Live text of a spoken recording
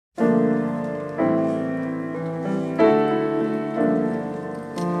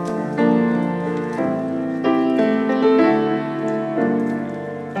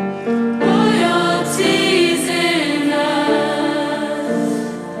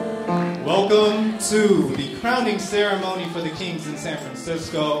Welcome to the crowning ceremony for the Kings in San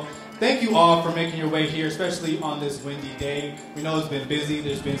Francisco. Thank you all for making your way here, especially on this windy day. We know it's been busy.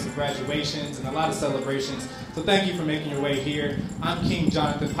 There's been some graduations and a lot of celebrations. So thank you for making your way here. I'm King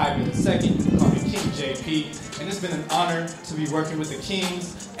Jonathan Piper II. You can call me King JP. And it's been an honor to be working with the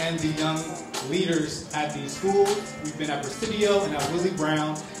Kings and the young leaders at these schools. We've been at Presidio and at Willie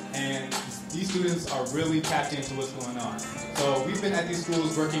Brown, and these students are really tapped into what's going on. So we've been at these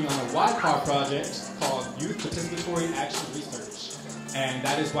schools working on a YPAR project called Youth Participatory Action Research. And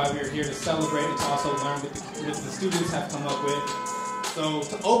that is why we are here to celebrate and to also learn what the students have come up with. So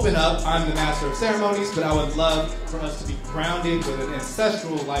to open up, I'm the master of ceremonies, but I would love for us to be grounded with an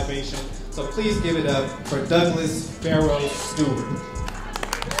ancestral libation. So please give it up for Douglas Farrow Stewart.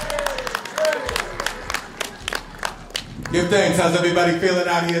 Give thanks. How's everybody feeling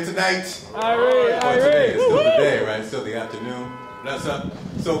out here tonight? Today. It's still the day, right? It's still the afternoon. That's up.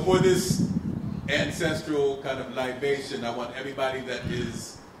 So for this ancestral kind of libation, I want everybody that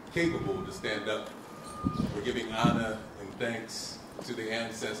is capable to stand up. We're giving honor and thanks to the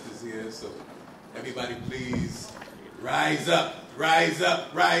ancestors here. So everybody please rise up, rise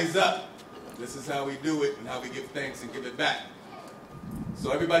up, rise up. This is how we do it and how we give thanks and give it back. So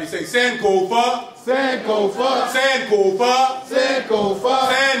everybody say Sankofa, Sankofa, Sankofa, Sankofa,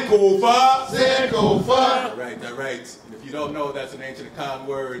 Sankofa, Sankofa. All right, all right. And if you don't know, that's an ancient Akan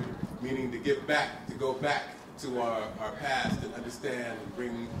word meaning to give back, to go back to our past and understand and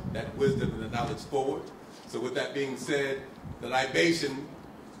bring that wisdom and the knowledge forward. So with that being said, the libation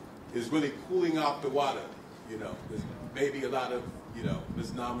is really cooling off the water. You know, there's maybe a lot of, you know,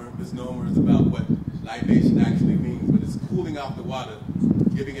 misnomers about what libation actually means, but it's cooling off the water,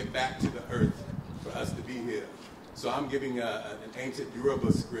 giving it back to the earth for us to be here. So I'm giving an ancient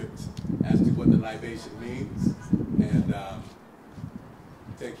Yoruba script as to what the libation means, and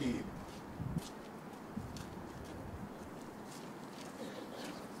take heed.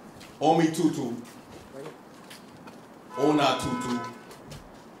 Omi tutu, ona tutu,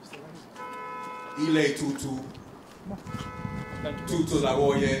 ile tutu, tutu la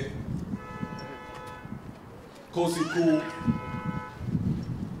roye, kosi ku,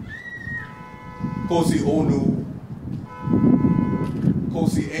 kosi onu,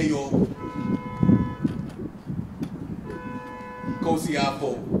 kosi eyo, kosi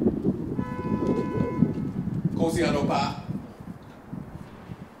afo, kosi anopa,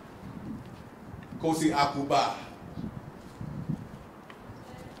 kosi akuba,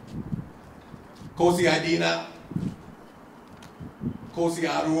 kosi adina, kosi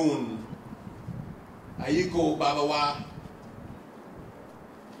arun, ayiko babawa,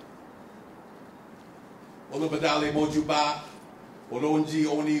 olubadale mojuba, olonji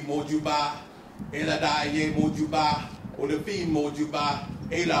oni mojuba, eladaye mojuba, olefin mojuba,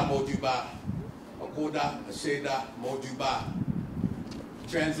 ela mojuba, akoda asheda mojuba.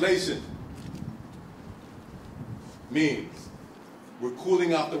 Translation means we're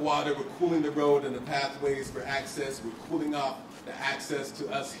cooling off the water, we're cooling the road and the pathways for access, we're cooling off the access to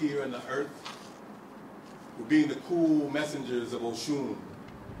us here on the earth. We're being the cool messengers of Oshun.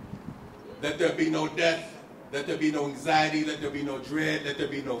 Let there be no death, let there be no anxiety, let there be no dread, let there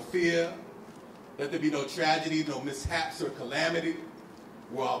be no fear, let there be no tragedy, no mishaps or calamity.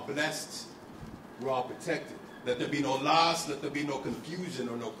 We're all blessed, we're all protected. Let there be no loss, let there be no confusion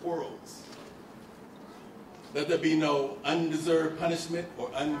or no quarrels. Let there be no undeserved punishment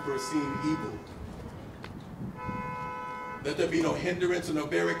or unforeseen evil. Let there be no hindrance or no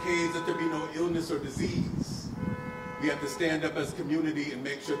barricades. Let there be no illness or disease. We have to stand up as a community and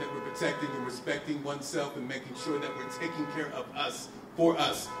make sure that we're protecting and respecting oneself and making sure that we're taking care of us for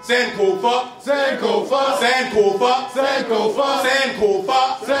us. Sankofa, Sankofa, Sankofa, Sankofa,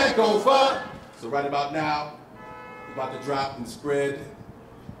 Sankofa, Sankofa. So right about now, we're about to drop and spread.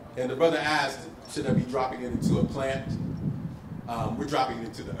 And the brother asked, should I be dropping it into a plant? We're dropping it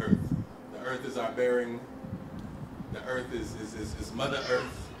into the earth. The earth is our bearing. The earth is Mother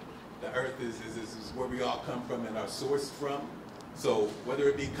Earth. The earth is where we all come from and are sourced from. So whether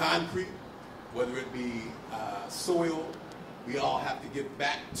it be concrete, whether it be soil, we all have to give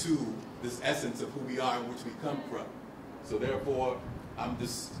back to this essence of who we are and which we come from. So therefore, I'm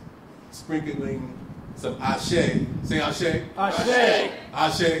just sprinkling some ashe. Say ashe. Ashe.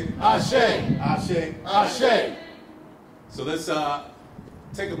 Ashe. Ashe. Ashe. Ashe. So let's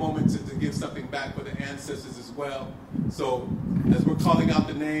take a moment to give something back for the ancestors as well. So as we're calling out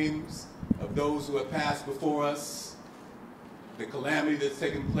the names of those who have passed before us, the calamity that's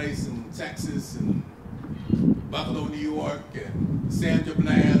taken place in Texas and Buffalo, New York, and Sandra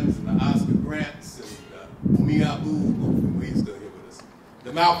Bland's and the Oscar Grants and Umi Abu, he's still here with us,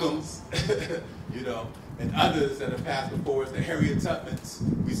 the Malcolms, you know, and others that have passed before us, the Harriet Tubmans,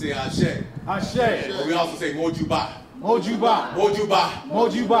 we say Ashe. Ashe. But we also say Mojuba. Mojuba. Mojuba.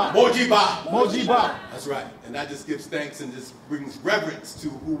 Mojuba. Mojiba. Mojiba. That's right. And that just gives thanks and just brings reverence to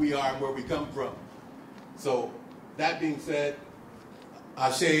who we are and where we come from. So, that being said,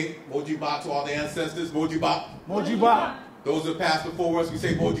 Ashe, Mojiba to all the ancestors, Mojiba. Mojiba. Those who have passed before us, we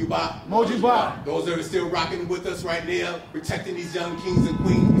say Mojuba. Mojuba. Those that are still rocking with us right now, protecting these young kings and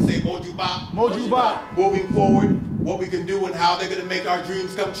queens, we say Mojuba. Mojuba. Moving forward, what we can do and how they're going to make our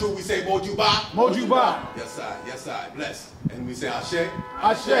dreams come true, we say Mojuba. Mojuba. Yes, I, bless. And we say Ashe.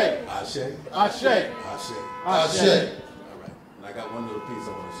 Ashe. Ashe. Ashe. Ashe. Ashe. All right. And I got one little piece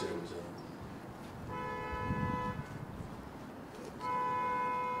I want to share with you.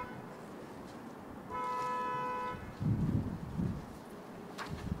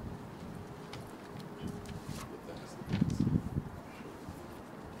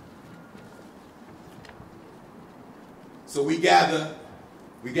 So we gather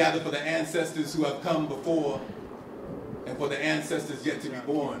for the ancestors who have come before and for the ancestors yet to be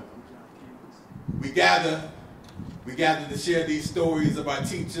born. We gather to share these stories of our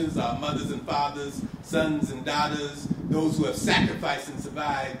teachers, our mothers and fathers, sons and daughters, those who have sacrificed and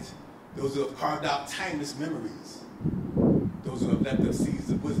survived, those who have carved out timeless memories, those who have left us seeds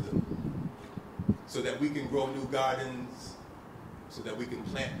of wisdom, so that we can grow new gardens, so that we can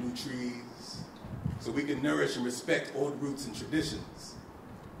plant new trees, so we can nourish and respect old roots and traditions,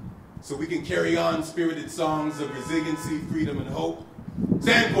 so we can carry on spirited songs of resiliency, freedom, and hope.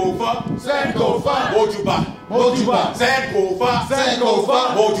 Sankofa, Sankofa. Mojuba, Mojuba. Sankofa,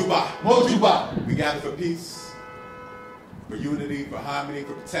 Sankofa. Mojuba. Mojuba. We gather for peace, for unity, for harmony,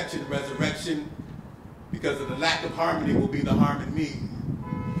 for protection, resurrection. Because of the lack of harmony will be the harm in me.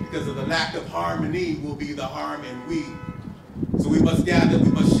 Because of the lack of harmony will be the harm in we. So we must gather,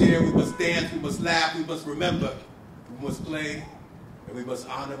 we must share, we must dance, we must laugh, we must remember, we must play, and we must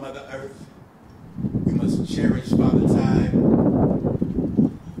honor Mother Earth. We must cherish Father Time,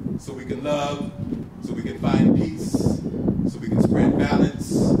 so we can love, so we can find peace, so we can spread balance,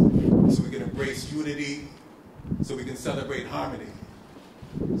 so we can embrace unity, so we can celebrate harmony.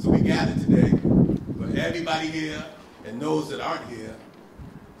 So we gather today for everybody here and those that aren't here,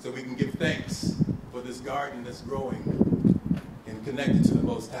 so we can give thanks for this garden that's growing and connected to the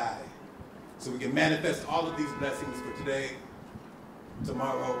Most High. So we can manifest all of these blessings for today,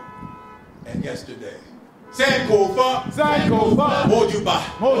 tomorrow, and yesterday. Sankofa, Sankofa. Mojuba,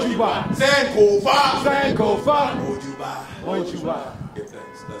 Mojuba. Sankofa, Sankofa. Mojuba, Mojuba. Give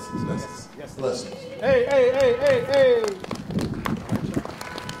thanks, blessings. Yes. Blessings. Hey, hey, hey, hey, hey.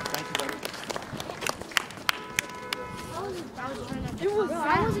 It was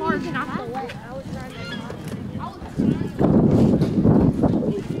that hard not to let. I was trying to.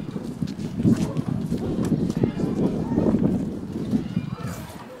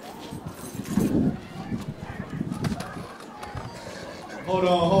 Hold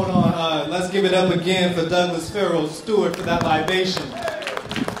on. Let's give it up again for Douglas Farrell Stewart for that libation.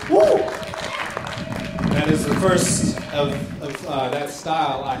 Woo! That is the first of that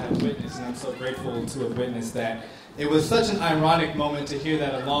style I have witnessed, and I'm so grateful to have witnessed that. It was such an ironic moment to hear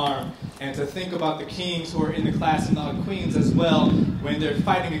that alarm and to think about the kings who are in the class and the queens as well when they're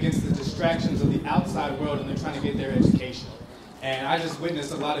fighting against the distractions of the outside world and they're trying to get their education. And I just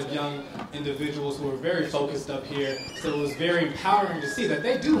witnessed a lot of young individuals who were very focused up here, so it was very empowering to see that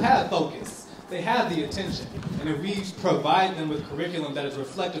they do have focus. They have the attention. And if we provide them with curriculum that is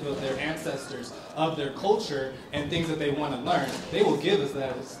reflective of their ancestors, of their culture, and things that they want to learn, they will give us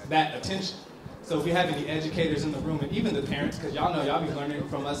that attention. So if we have any educators in the room, and even the parents, because y'all know y'all be learning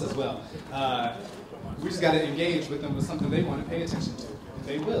from us as well, we just got to engage with them with something they want to pay attention to. And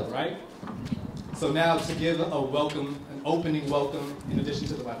they will, right? So now to give a welcome, an opening welcome, in addition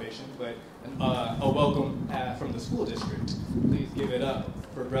to the libation, but a welcome from the school district. Please give it up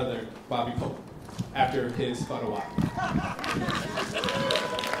for Brother Bobby Pope after his photo op.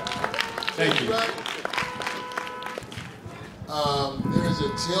 Thank you. There is a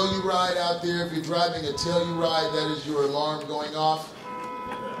Telluride out there. If you're driving a Telluride, that is your alarm going off.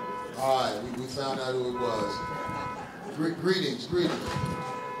 All right, we found out who it was. Greetings. Greetings.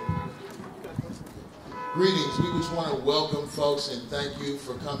 We just want to welcome folks and thank you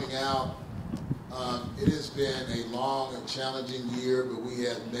for coming out. It has been a long and challenging year, but we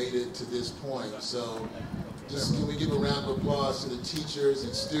have made it to this point. So just can we give a round of applause to the teachers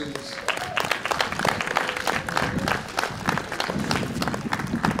and students?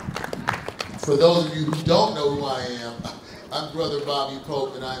 For those of you who don't know who I am, I'm Brother Bobby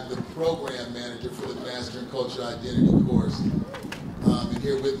Pope, and I'm the program manager for the Master in Cultural Identity course. And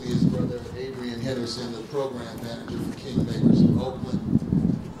Here with me is Brother Adrian Henderson, the program manager for Kingmakers of Oakland.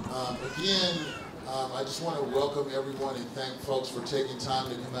 I just want to welcome everyone and thank folks for taking time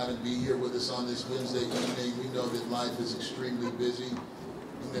to come out and be here with us on this Wednesday evening. We know that life is extremely busy,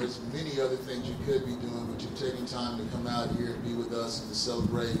 and there's many other things you could be doing, but you're taking time to come out here and be with us and to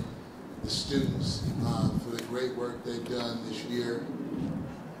celebrate the students for the great work they've done this year.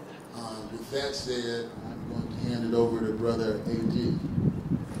 With that said, I'm going to hand it over to Brother A.G.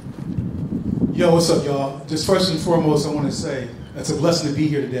 Yo, what's up, y'all? Just first and foremost, I want to say it's a blessing to be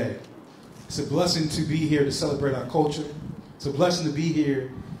here today. It's a blessing to be here to celebrate our culture. It's a blessing to be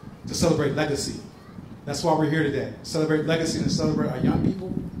here to celebrate legacy. That's why we're here today. Celebrate legacy and to celebrate our young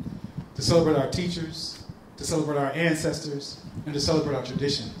people, to celebrate our teachers, to celebrate our ancestors, and to celebrate our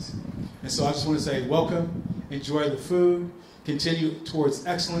traditions. And so I just want to say welcome, enjoy the food, continue towards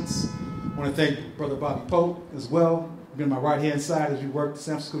excellence. I want to thank Brother Bobby Pope as well, being on my right-hand side as we work at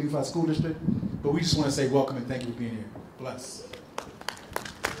San Francisco Unified School District. But we just want to say welcome and thank you for being here. Bless.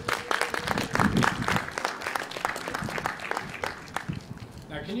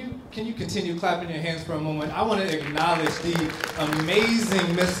 Now, can you continue clapping your hands for a moment? I want to acknowledge the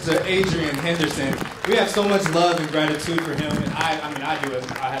amazing Mr. Adrian Henderson. We have so much love and gratitude for him, and I do.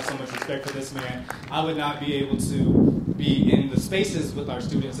 I have so much respect for this man. I would not be able to be in the spaces with our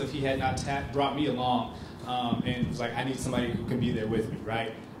students if he had not brought me along and was like, I need somebody who can be there with me,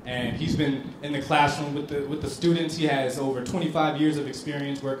 right? And he's been in the classroom with the students. He has over 25 years of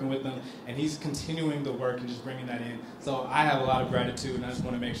experience working with them, and he's continuing the work and just bringing that in. So I have a lot of gratitude, and I just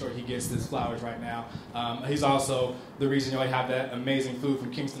want to make sure he gets his flowers right now. He's also the reason you have that amazing food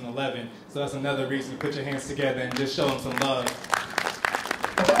from Kingston 11. So that's another reason to put your hands together and just show him some love.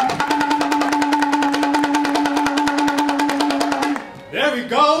 There we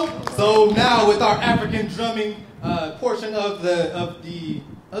go. So now with our African drumming portion of the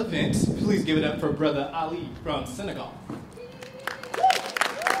event, please give it up for Brother Ali from Senegal.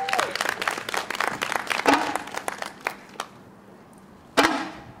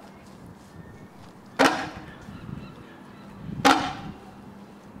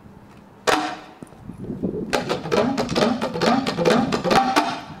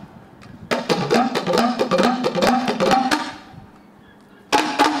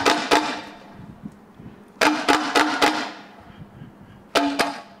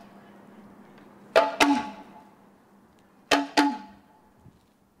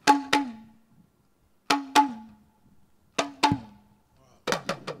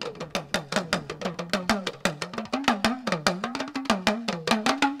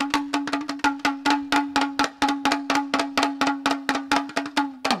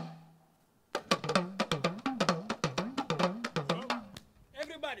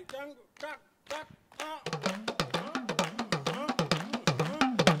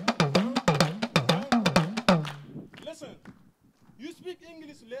 Listen, you speak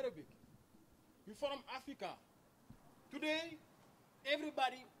English a little bit. You're from Africa. Today,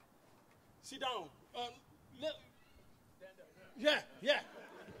 everybody sit down. Yeah.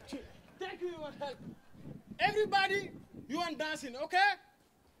 Thank you, you want help. Everybody, you want dancing, okay?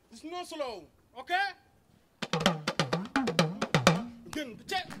 It's not slow, okay?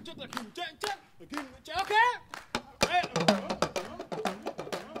 Okay?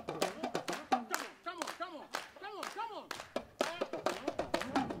 Come on.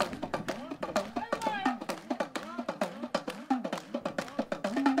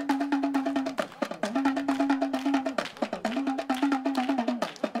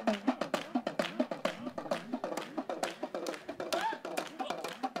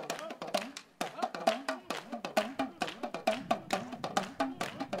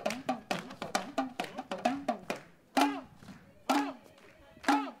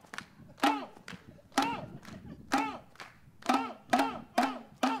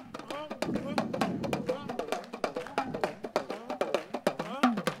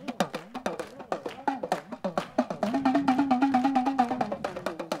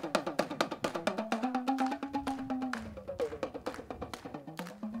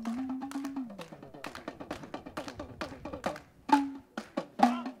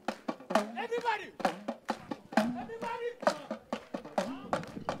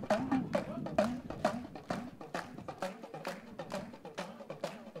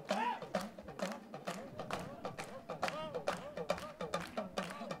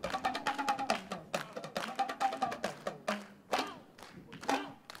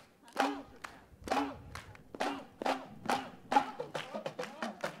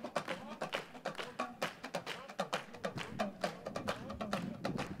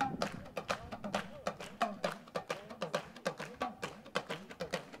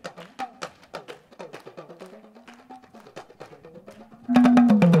 Thank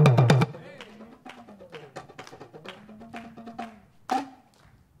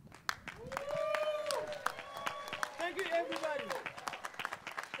you, everybody.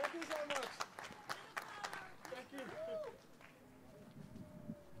 Thank you so much. Thank you.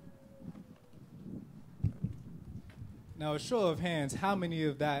 Now, a show of hands, how many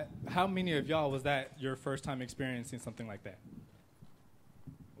of y'all was that your first time experiencing something like that?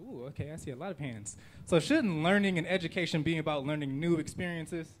 Ooh, okay, I see a lot of hands. So shouldn't learning and education be about learning new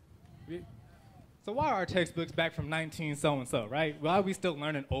experiences? So why are our textbooks back from 19 so-and-so, right? Why are we still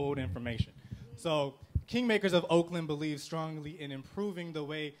learning old information? So Kingmakers of Oakland believes strongly in improving the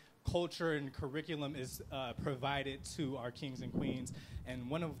way culture and curriculum is provided to our kings and queens. And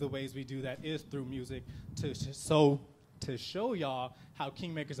one of the ways we do that is through music to show y'all how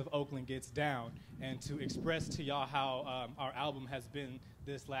Kingmakers of Oakland gets down and to express to y'all how our album has been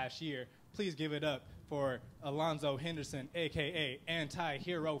this last year. Please give it up for Alonzo Henderson, a.k.a.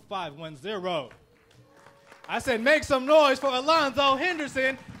 Anti-Hero 510. I said make some noise for Alonzo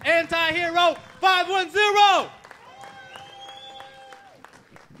Henderson, Anti-Hero 510.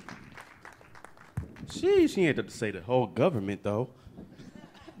 She ain't have to say the whole government, though.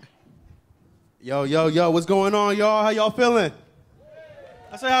 Yo, what's going on, y'all? How y'all feeling?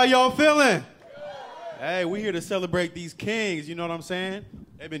 I say, how y'all feeling? Hey, we here to celebrate these kings, you know what I'm saying?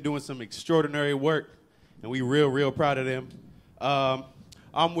 They've been doing some extraordinary work, and we real proud of them. I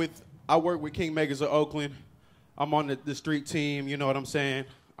work with Kingmakers of Oakland. I'm on the street team, you know what I'm saying?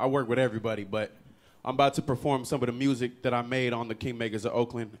 I work with everybody, but I'm about to perform some of the music that I made on the Kingmakers of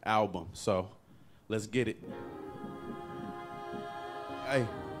Oakland album, so let's get it. Hey.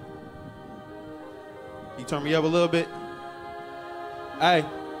 You turn me up a little bit? Hey.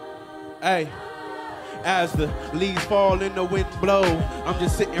 As the leaves fall and the wind blow, I'm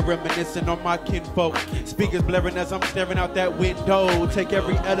just sitting reminiscing on my kinfolk. Speakers blaring as I'm staring out that window. Take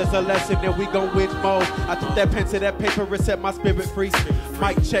every L as a lesson and we gon' win more. I took that pen to that paper and set my spirit free.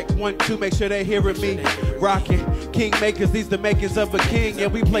 Mic check 1, 2, make sure they hearing me. Rockin' Kingmakers, these the makers of a king.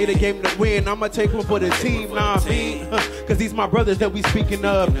 And we play the game to win. I'ma take one for the team, nah I mean. Cause these my brothers that we speaking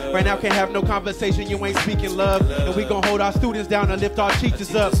of. Right now can't have no conversation, you ain't speaking love. And we gon' hold our students down and lift our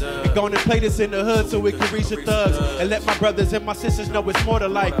teachers up. And go and play this in the hood so we can reach the thugs. And let my brothers and my sisters know it's more to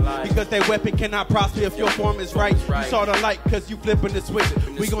life. Because their weapon cannot prosper if your form is right. You saw the light cause you flipping the switch.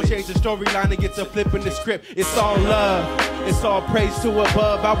 We gon' change the storyline and get to flipping the script. It's all love, it's all praise to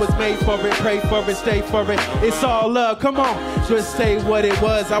above. I was made for it, pray for it, stay for it. It's all love, come on, just say what it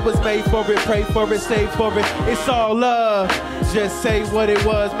was. I was made for it, pray for it, stay for it. It's all love, just say what it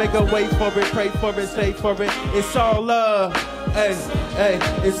was. Make a way for it, pray for it, stay for it. It's all love, hey,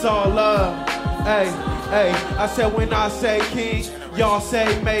 it's all love, hey. I said when I say king, y'all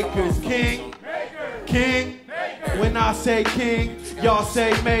say makers. King. When I say king, y'all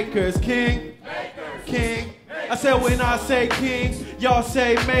say makers. King. I said when I say king, y'all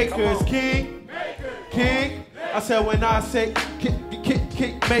say makers. King. I said when I say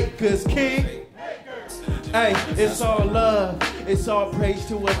makers. King. Hey, it's all love, it's all praise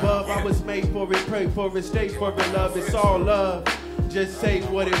to above. I was made for it, pray for it, stay for it, love. It's all love. Just say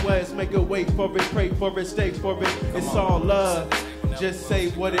what it was, make a wait for it, pray for it, stay for it. It's all love. Just say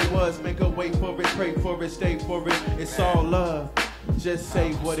what it was, make a wait for it, pray for it, stay for it. It's all love. Just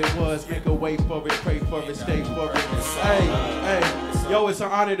say what it was, make a wait for it, pray for it, stay for it. Hey, yo, it's an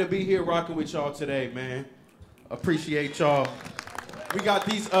honor to be here rocking with y'all today, man. Appreciate y'all. We got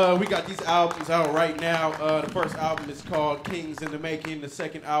these albums out right now. The first album is called Kings in the Making. The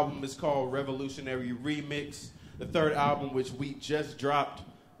second album is called Revolutionary Remix. The third album, which we just dropped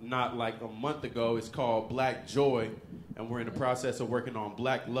not like a month ago, is called Black Joy. And we're in the process of working on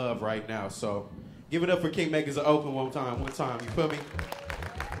Black Love right now. So give it up for Kingmakers of Oakland one time. You feel me?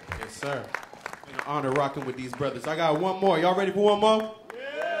 Yes, sir. It's an honor rocking with these brothers. I got one more. Y'all ready for one more?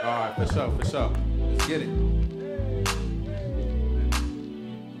 Yeah. All right, for sure. Let's get it.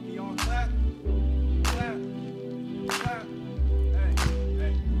 Y'all clap. Hey.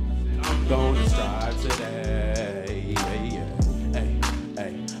 I'm gonna strive today.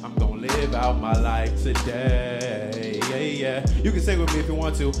 I'm gonna live out my life today. You can sing with me if you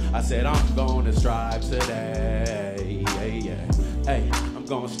want to. I said I'm gonna strive today. I'm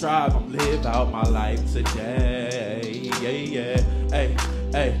gonna strive, I'm live out my life today.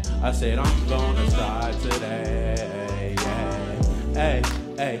 I said I'm gonna strive today.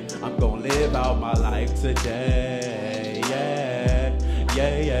 I'm gonna live out my life today.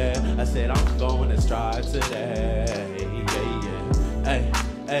 I said I'm gonna strive today.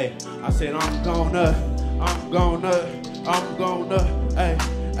 I said I'm gonna,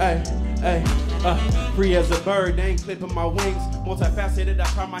 Free as a bird, they ain't clipping my wings. Multifaceted, I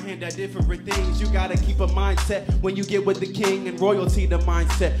try my hand at different things. You gotta keep a mindset when you get with the king, and royalty the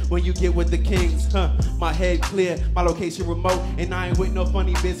mindset when you get with the kings. My head clear, my location remote, and I ain't with no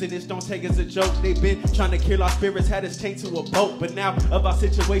funny business. Don't take it as a joke. They been trying to kill our spirits, had us chained to a boat, but now of our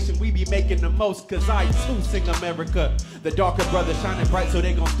situation we be making the most. Cause I too sing America. The darker brother shining bright, so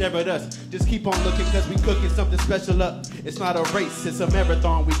they gon' stare at us. Just keep on looking, cause we cooking something special up. It's not a race, it's a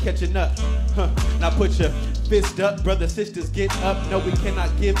marathon, we catching up. Now put your fist up, brothers, sisters, get up. No, we cannot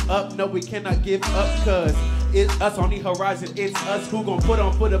give up, no, we cannot give up. Cause it's us on the horizon, it's us who gon' put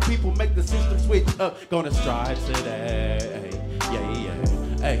on for the people, make the system switch up. Gonna strive today,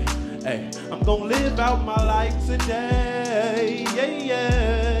 hey, I'm gonna live out my life today,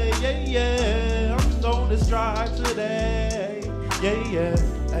 I'm gonna strive today, hey,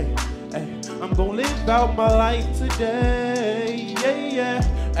 I'm gonna live out my life today,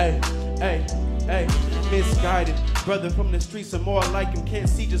 hey, misguided. Brother from the streets are more like him. Can't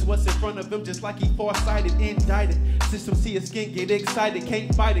see just what's in front of him, just like he foresighted, indicted. System see his skin, get excited,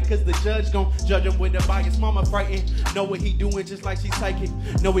 can't fight it, cause the judge gon' judge him with a bias. Mama frightened, know what he doing just like she's psychic.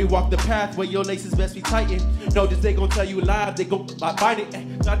 Know he walk the path where your laces best be tightened. Know this they gon' tell you live, they gon' bite it.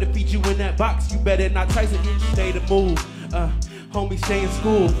 Try to feed you in that box, you better not twice it. Stay the move, homie, stay in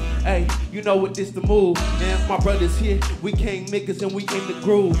school. Hey, you know what, this the move. And my brothers here, we came niggas and we in the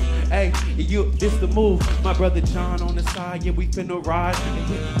groove. Hey, this the move. My brother John on the side, yeah, we finna ride.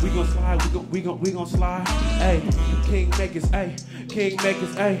 We gon' slide, we gon' slide. Hey, king makers, hey,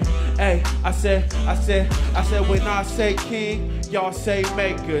 hey. I said, when I say king, y'all say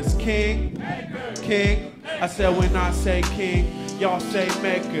makers. King. I said, when I say king, y'all say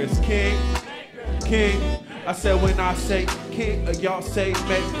makers. King. I said, when I say king, y'all say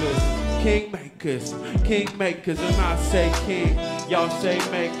makers. King makers, and I say king, y'all say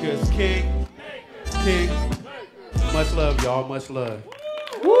makers. King. Much love, y'all, much love.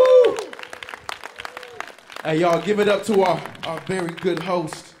 Woo! Hey, y'all, give it up to our very good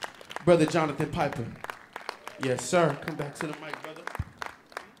host, Brother Jonathan Piper. Yes, sir. Come back to the mic, brother.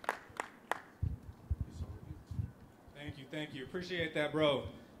 Thank you. Appreciate that, bro.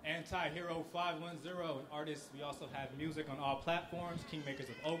 Anti-Hero 510, an artist. We also have music on all platforms. Kingmakers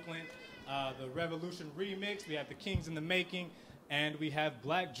of Oakland. The Revolution Remix. We have The Kings in the Making. And we have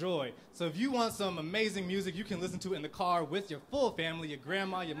Black Joy. So if you want some amazing music you can listen to in the car with your full family, your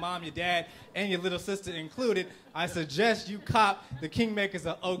grandma, your mom, your dad, and your little sister included, I suggest you cop the Kingmakers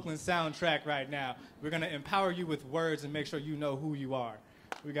of Oakland soundtrack right now. We're going to empower you with words and make sure you know who you are.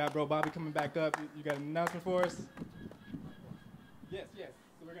 We got Bro Bobby coming back up. You got an announcement for us? Yes.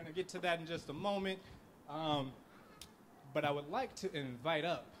 So we're going to get to that in just a moment. But I would like to invite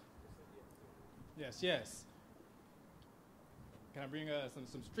up. Yes. Can I bring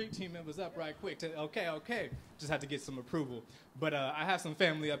some street team members up right quick? Okay. Just had to get some approval. But I have some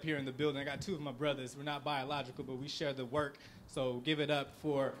family up here in the building. I got two of my brothers. We're not biological, but we share the work. So give it up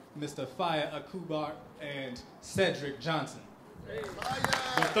for Mr. Faya Akubar and Cedric Johnson. Hey.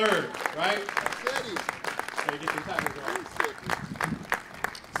 The third, right? So get your titles right.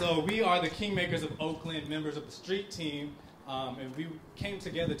 So we are the Kingmakers of Oakland, members of the street team. And we came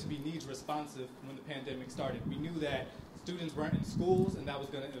together to be needs responsive when the pandemic started. We knew that students weren't in schools, and that was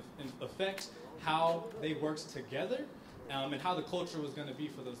going to affect how they worked together and how the culture was going to be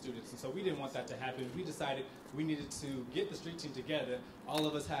for those students. And so we didn't want that to happen. We decided we needed to get the street team together. All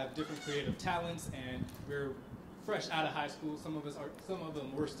of us have different creative talents, and we're fresh out of high school. Some of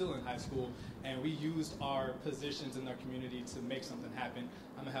them were still in high school, and we used our positions in our community to make something happen.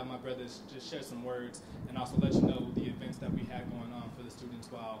 I'm going to have my brothers just share some words and also let you know the events that we had going on for the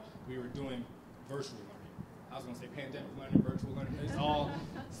students while we were doing virtual learning. I was going to say pandemic learning, virtual learning. It's all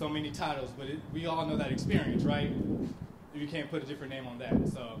so many titles, but we all know that experience, right? You can't put a different name on that.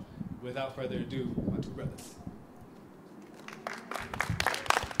 So without further ado, my two brothers.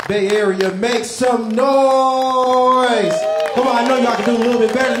 Bay Area, make some noise. Come on, I know y'all can do a little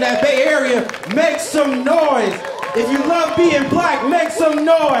bit better than that. Bay Area, make some noise. If you love being black, make some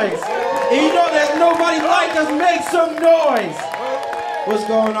noise. And you know there's nobody like us, make some noise. What's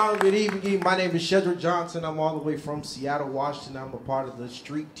going on? Good evening. My name is Cedric Johnson. I'm all the way from Seattle, Washington. I'm a part of the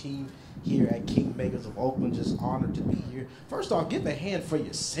street team here at Kingmakers of Oakland. Just honored to be here. First off, give a hand for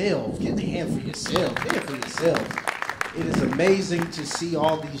yourself. Give a hand for yourself. Give it for yourself. It is amazing to see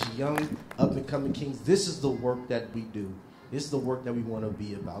all these young up-and-coming kings. This is the work that we do. This is the work that we want to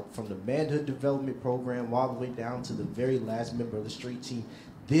be about. From the manhood development program all the way down to the very last member of the street team.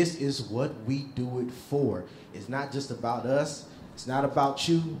 This is what we do it for. It's not just about us. It's not about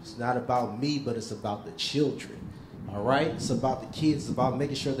you. It's not about me, but it's about the children. All right? It's about the kids. It's about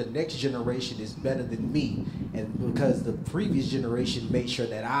making sure the next generation is better than me. And because the previous generation made sure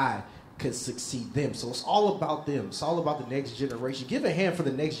that I could succeed them. So it's all about them. It's all about the next generation. Give a hand for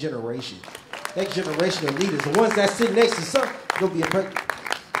the next generation. Next generation of leaders. The ones that sit next to some,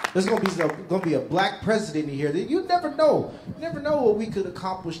 there's gonna be a black president in here. You never know. You never know what we could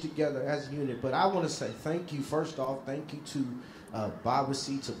accomplish together as a unit. But I want to say thank you. First off, thank you to Baba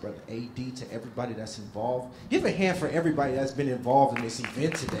C, to Brother AD, to everybody that's involved. Give a hand for everybody that's been involved in this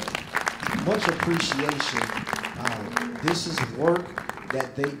event today. Much appreciation. This is work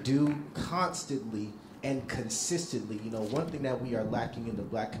that they do constantly and consistently. You know, one thing that we are lacking in the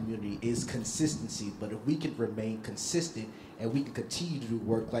black community is consistency. But if we can remain consistent and we can continue to do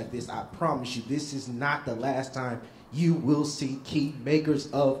work like this, I promise you, this is not the last time you will see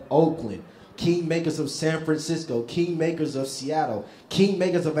kingmakers of Oakland, kingmakers of San Francisco, kingmakers of Seattle,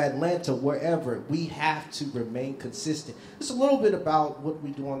 kingmakers of Atlanta, wherever. We have to remain consistent. It's a little bit about what we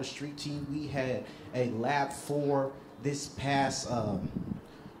do on the street team. We had a Lab 4 this past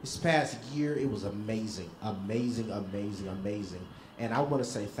year. It was amazing, amazing, amazing, amazing. And I want to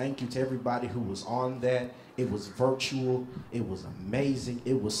say thank you to everybody who was on that. It was virtual. It was amazing.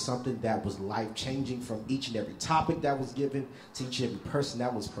 It was something that was life-changing, from each and every topic that was given to each and every person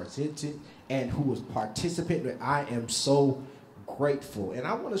that was presented and who was participating. I am so grateful. And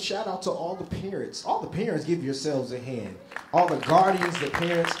I want to shout out to all the parents. All the parents, give yourselves a hand. All the guardians, the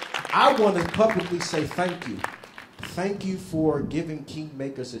parents. I want to publicly say thank you. Thank you for giving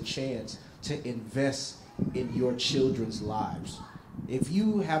Kingmakers a chance to invest in your children's lives. If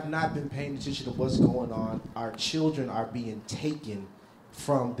you have not been paying attention to what's going on, our children are being taken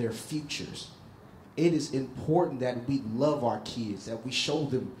from their futures. It is important that we love our kids, that we show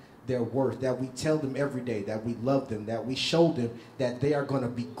them their worth, that we tell them every day that we love them, that we show them that they are going to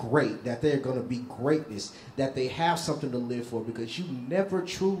be great, that they're going to be greatness, that they have something to live for, because you never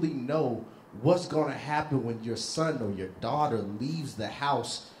truly know what's going to happen when your son or your daughter leaves the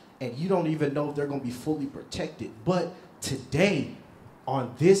house and you don't even know if they're going to be fully protected. But today,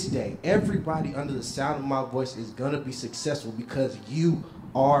 on this day, everybody under the sound of my voice is going to be successful because you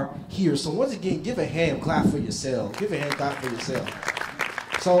are here. So once again, give a hand clap for yourself. Give a hand clap for yourself.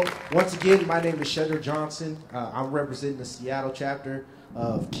 So once again, my name is Shedder Johnson. I'm representing the Seattle chapter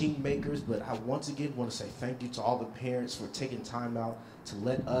of Kingmakers, but I once again want to say thank you to all the parents for taking time out to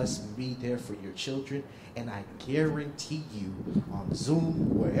let us be there for your children. And I guarantee you, on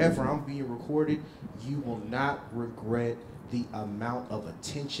Zoom, wherever I'm being recorded, you will not regret the amount of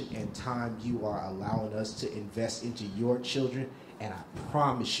attention and time you are allowing us to invest into your children. And I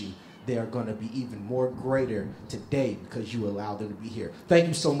promise you, they are going to be even more greater today because you allowed them to be here. Thank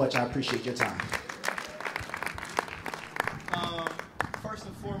you so much. I appreciate your time. First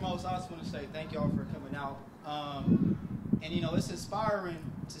and foremost, I just want to say thank y'all for coming out. And, you know, it's inspiring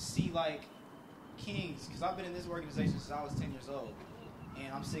to see, like, kings, because I've been in this organization since I was 10 years old.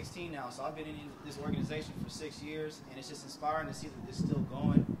 And I'm 16 now, so I've been in this organization for 6 years, and it's just inspiring to see that it's still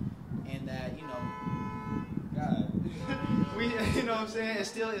going, and that, you know, God, you know what I'm saying?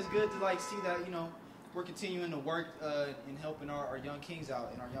 It's good to, like, see that, you know, we're continuing to work in helping our young kings out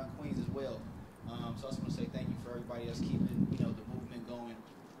and our young queens as well. So I just want to say thank you for everybody that's keeping, you know, the movement going.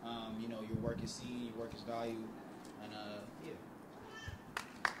 You know, your work is seen, your work is valued, and yeah.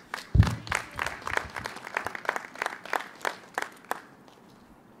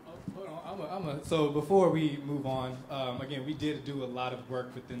 So before we move on, again, we did do a lot of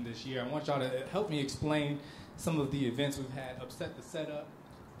work within this year. I want y'all to help me explain some of the events we've had, upset the setup,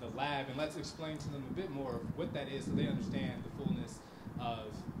 the lab, and let's explain to them a bit more of what that is so they understand the fullness of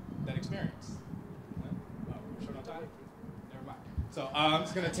that experience. We're short on time? Never mind. So I'm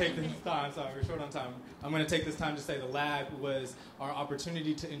just going to take this time. Sorry, we're short on time. I'm going to take this time to say the lab was our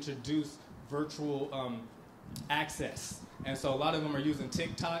opportunity to introduce virtual access. And so a lot of them are using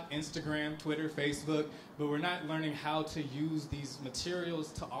TikTok, Instagram, Twitter, Facebook, but we're not learning how to use these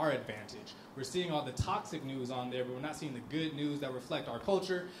materials to our advantage. We're seeing all the toxic news on there, but we're not seeing the good news that reflect our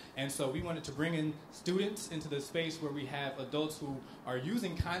culture. And so we wanted to bring in students into the space where we have adults who are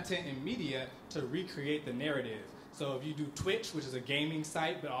using content and media to recreate the narrative. So if you do Twitch, which is a gaming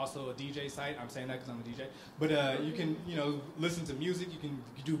site, but also a DJ site, I'm saying that because I'm a DJ, but you can, you know, listen to music, you can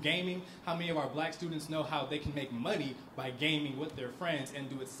do gaming. How many of our black students know how they can make money by gaming with their friends and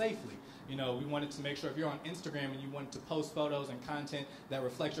do it safely? You know, we wanted to make sure if you're on Instagram and you wanted to post photos and content that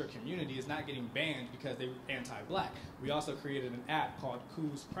reflects your community is not getting banned because they're anti-black. We also created an app called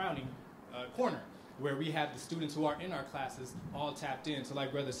KOO's Crowning Corner. where we have the students who are in our classes all tapped in. So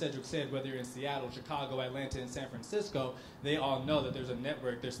like Brother Cedric said, whether you're in Seattle, Chicago, Atlanta, and San Francisco, they all know that there's a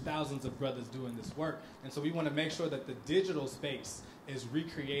network. There's thousands of brothers doing this work. And so we want to make sure that the digital space is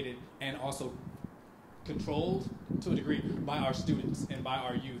recreated and also controlled to a degree by our students and by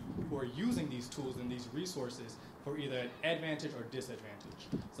our youth who are using these tools and these resources for either an advantage or disadvantage.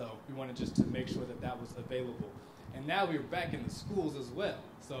 So we wanted just to make sure that that was available. And now we're back in the schools as well.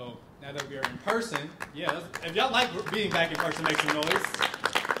 So now that we are in person, yeah, if y'all like being back in person, make some noise.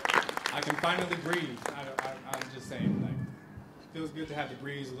 I can finally breathe. I'm just saying, like, it feels good to have to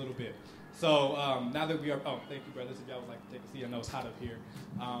breathe a little bit. So now that we are, oh, thank you, brothers. If y'all would like to take a seat, I know it's hot up here.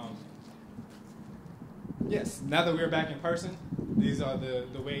 Yes, now that we're back in person, these are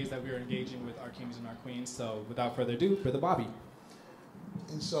the ways that we're engaging with our kings and our queens. So without further ado, Brother Bobby.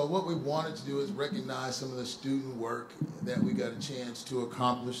 And so what we wanted to do is recognize some of the student work that we got a chance to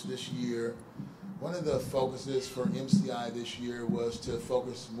accomplish this year. One of the focuses for MCI this year was to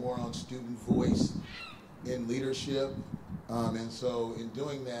focus more on student voice in leadership. And so in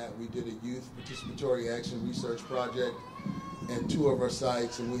doing that, we did a youth participatory action research project at 2 of our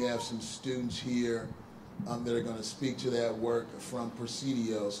sites, and we have some students here that are going to speak to that work from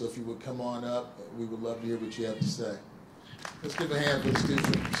Presidio. So if you would come on up, we would love to hear what you have to say. Let's give a hand for the students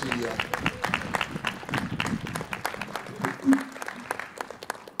from Presidio.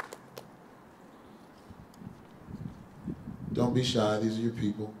 Don't be shy. These are your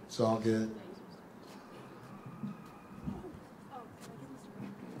people. It's all good.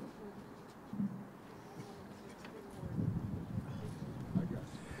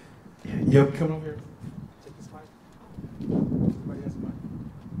 Yo, come over here. Take this mic. Everybody has a mic.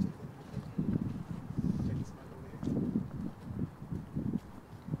 Take this mic over here.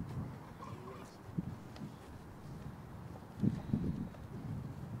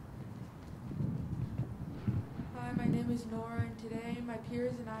 Hi, my name is Nora, and today my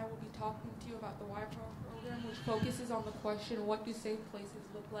peers and I will be talking to you about the YPRO program, which focuses on the question, what do safe places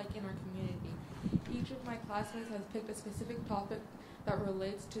look like in our community? Each of my classmates has picked a specific topic that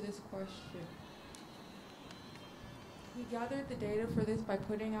relates to this question. We gathered the data for this by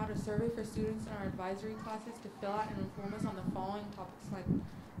putting out a survey for students in our advisory classes to fill out and inform us on the following topics my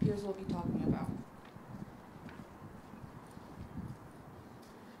peers will be talking about.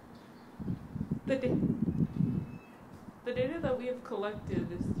 The data that we have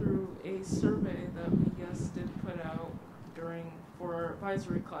collected is through a survey that we did put out for our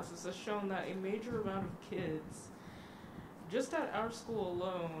advisory classes has shown that a major amount of kids just at our school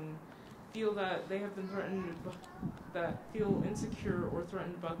alone feel that they have been threatened, that feel insecure or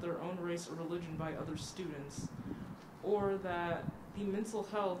threatened about their own race or religion by other students, or that the mental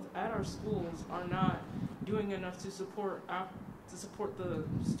health at our schools are not doing enough to support the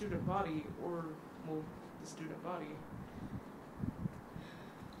student body, the student body,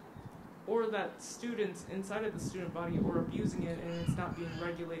 or that students inside of the student body are abusing it and it's not being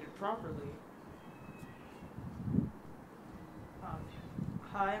regulated properly.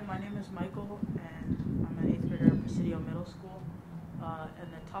 Hi, my name is Michael, and I'm an 8th grader at Presidio Middle School. And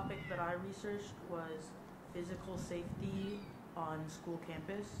the topic that I researched was physical safety on school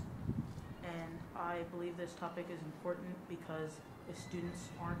campus. And I believe this topic is important because if students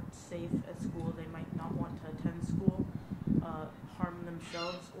aren't safe at school, they might not want to attend school, harm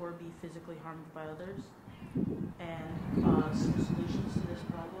themselves, or be physically harmed by others. And some solutions to this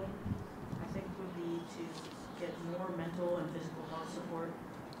problem, I think, would be to get more mental and physical health support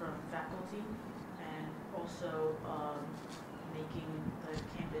from faculty, and also making the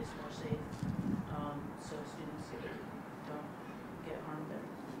campus more safe so students don't get harmed there.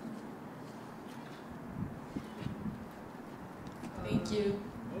 Thank you.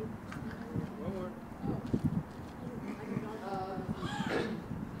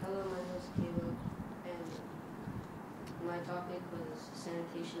 Hello, my name is Caleb, and my topic was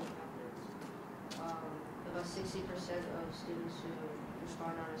sanitation bathrooms. About 60% of students who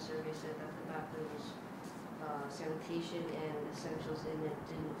responded on a survey said that the bathrooms, sanitation and essentials in it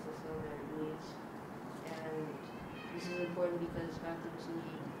didn't fulfill their needs. And this is important because bathrooms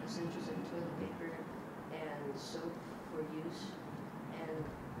need essentials like toilet paper and soap for use. And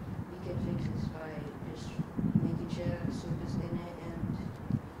we can fix this by just making sure that soap is in it and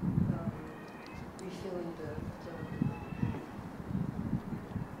refilling the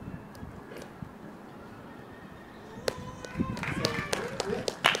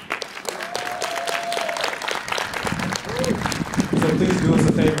So please do us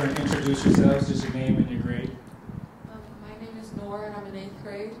a favor and introduce yourselves, just your name and your grade. My name is Nora, and I'm in 8th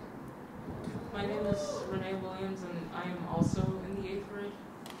grade. My name is Renee Williams, and I am also in the 8th grade.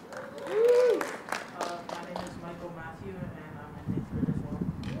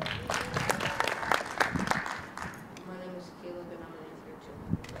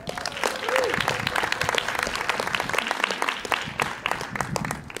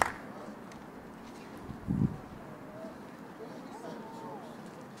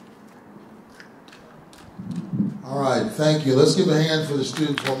 right, thank you. Let's give a hand for the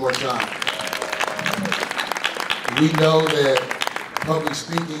students one more time. We know that public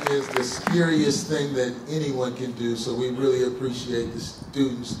speaking is the scariest thing that anyone can do, so we really appreciate the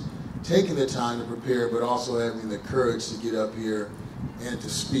students taking the time to prepare, but also having the courage to get up here and to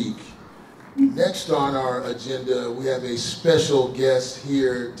speak. Next on our agenda, we have a special guest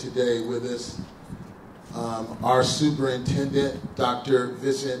here today with us. Our superintendent, Dr.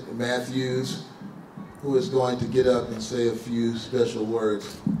 Vincent Matthews, who is going to get up and say a few special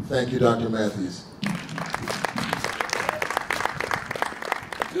words. Thank you, Dr. Matthews.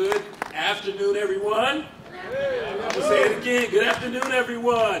 Good afternoon, everyone. I'm going to say it again. Good afternoon,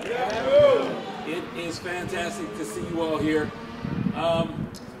 everyone. It is fantastic to see you all here.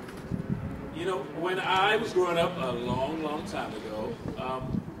 You know, when I was growing up a long, long time ago,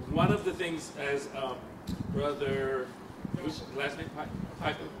 one of the things, as Brother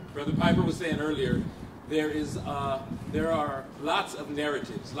Piper was saying earlier, there are lots of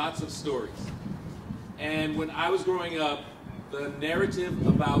narratives, lots of stories. And when I was growing up, the narrative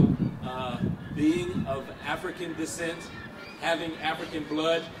about being of African descent, having African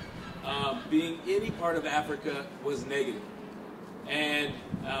blood, being any part of Africa was negative. And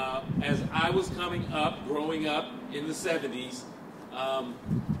as I was growing up in the 70s, either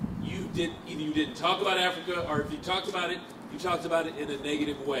you didn't talk about Africa, or if you talked about it in a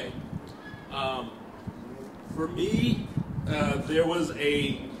negative way. For me, there was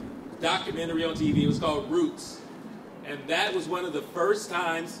a documentary on TV. It was called Roots. And that was one of the first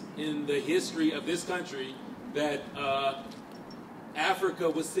times in the history of this country that Africa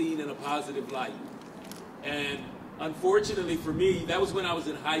was seen in a positive light. And unfortunately for me, that was when I was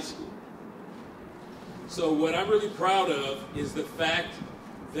in high school. So what I'm really proud of is the fact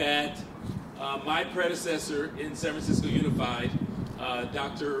that my predecessor in San Francisco Unified,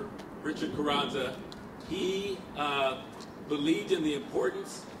 Dr. Richard Carranza, he believed in the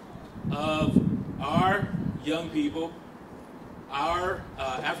importance of our young people, our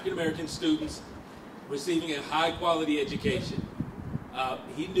African American students, receiving a high quality education.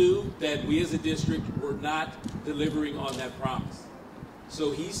 He knew that we as a district were not delivering on that promise.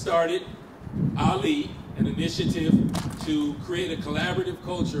 So he started Ali, an initiative to create a collaborative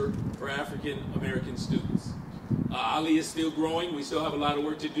culture for African American students. Ali is still growing. We still have a lot of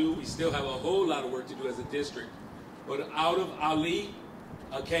work to do. We still have a whole lot of work to do as a district. But out of Ali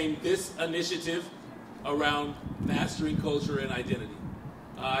came this initiative around mastering culture and identity.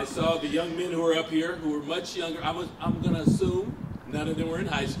 I saw the young men who are up here who were much younger. I'm going to assume none of them were in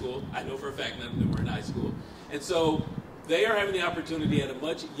high school. I know for a fact none of them were in high school. And so they are having the opportunity at a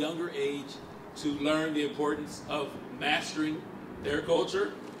much younger age to learn the importance of mastering their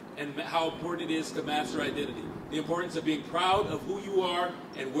culture and how important it is to master identity. The importance of being proud of who you are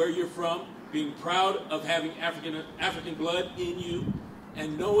and where you're from, being proud of having African blood in you,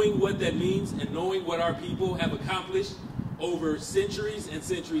 and knowing what that means and knowing what our people have accomplished over centuries and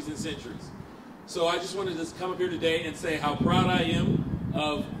centuries and centuries. So I just wanted to come up here today and say how proud I am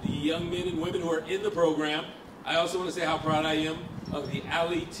of the young men and women who are in the program. I also want to say how proud I am of the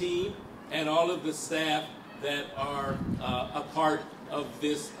Ali team and all of the staff that are a part of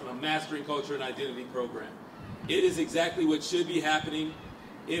this Mastering Culture and Identity program. It is exactly what should be happening.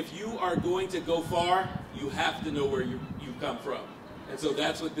 If you are going to go far, you have to know where you've come from. And so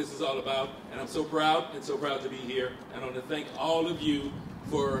that's what this is all about. And I'm so proud to be here. And I want to thank all of you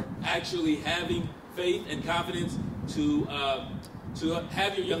for actually having faith and confidence to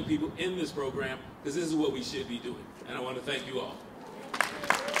have your young people in this program, because this is what we should be doing. And I want to thank you all.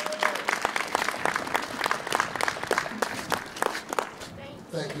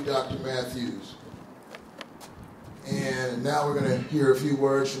 Thank you, Dr. Matthews. And now we're going to hear a few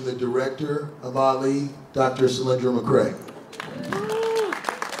words from the director of Ali, Dr. Cylindra McCray.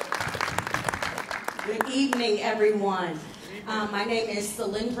 Good evening, everyone. My name is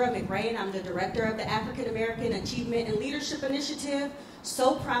Cylindra McCray, and I'm the director of the African American Achievement and Leadership Initiative.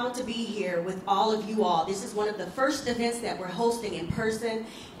 So proud to be here with all of you all. This is one of the first events that we're hosting in person,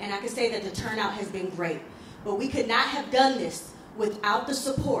 and I can say that the turnout has been great. But we could not have done this without the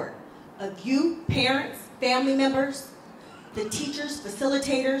support of you, parents, family members, the teachers,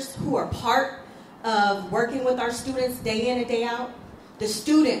 facilitators who are part of working with our students day in and day out, the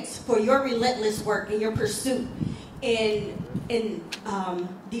students for your relentless work and your pursuit in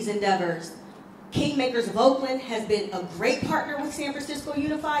these endeavors. Kingmakers of Oakland has been a great partner with San Francisco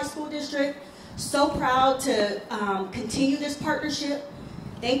Unified School District. So proud to continue this partnership.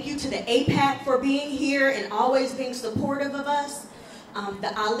 Thank you to the APAC for being here and always being supportive of us.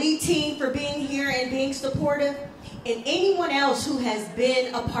 The Ali team for being here and being supportive. And anyone else who has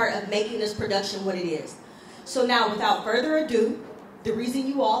been a part of making this production what it is. So now, without further ado, the reason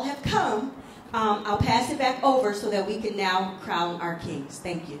you all have come, I'll pass it back over so that we can now crown our kings.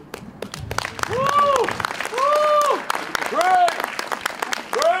 Thank you. Woo! Woo! Great!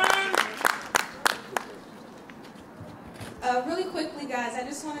 Great! Really quickly, guys, I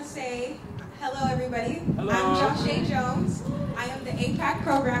just want to say hello, everybody. Hello. I'm Josh A. Jones. I am the APAC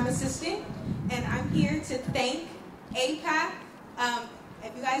program assistant, and I'm here to thank APAC.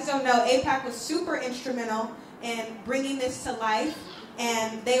 If you guys don't know, APAC was super instrumental in bringing this to life,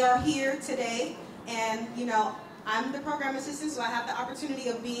 and they are here today. And, you know, I'm the program assistant, so I have the opportunity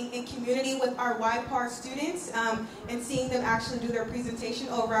of being in community with our YPAR students and seeing them actually do their presentation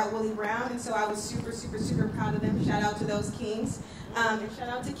over at Willie Brown. And so I was super, super, super proud of them. Shout out to those kings. And shout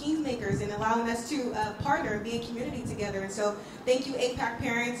out to Kingsmakers and allowing us to partner and be in community together. And so thank you, APAC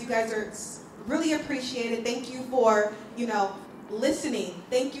parents. You guys are really appreciated. Thank you for, you know, listening.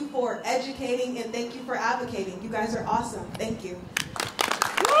 Thank you for educating, and thank you for advocating. You guys are awesome. Thank you.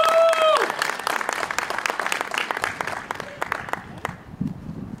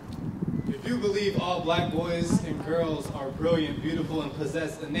 If you believe all black boys and girls are brilliant, beautiful, and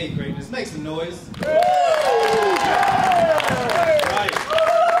possess innate greatness, make some noise. Right.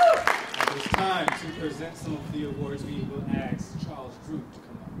 It's time to present some of the awards. We will ask Charles Drew to come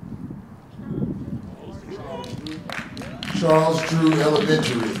up. Charles Drew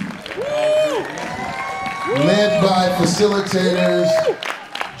Elementary. Led by facilitators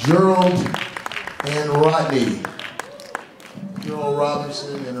Gerald and Rodney. Gerald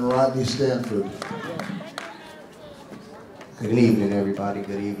Robinson and Rodney Stanford. Good evening, everybody.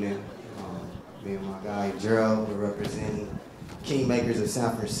 Good evening. Me and my guy Gerald, we're representing Kingmakers of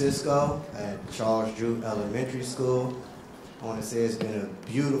San Francisco at Charles Drew Elementary School. I want to say it's been a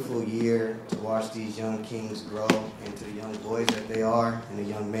beautiful year to watch these young kings grow into the young boys that they are and the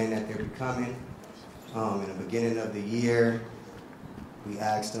young men that they're becoming. In the beginning of the year, we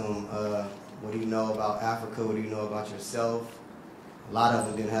asked them, what do you know about Africa? What do you know about yourself? A lot of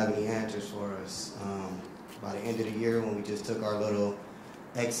them didn't have any answers for us. By the end of the year, when we just took our little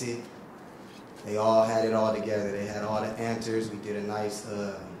exit, they all had it all together. They had all the answers. We did a nice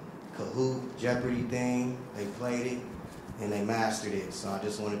KOO Jeopardy thing. They played it, and they mastered it. So I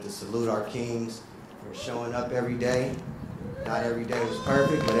just wanted to salute our kings for showing up every day. Not every day was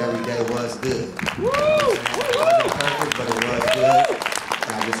perfect, but every day was good. You know what I'm saying? It wasn't perfect, but it was good.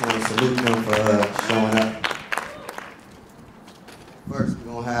 And I just want to salute them for showing up. First, we're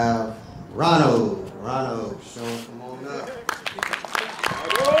going to have Ronald. Ronald, come on up.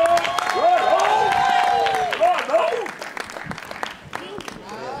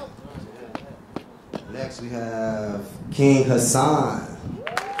 Next, we have King Hassan.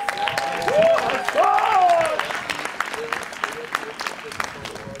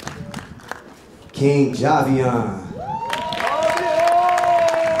 King Javion.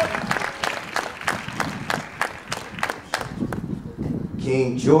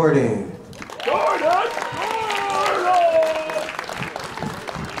 King Jordan.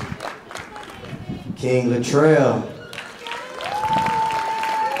 King Latrell.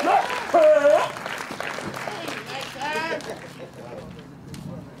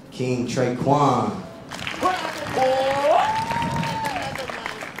 King Traquan.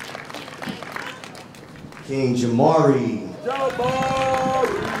 King Jamari.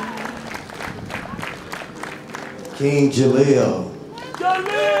 King Jaleel.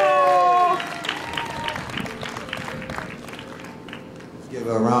 Let's give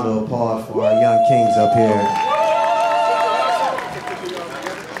a round of applause for our young kings up here.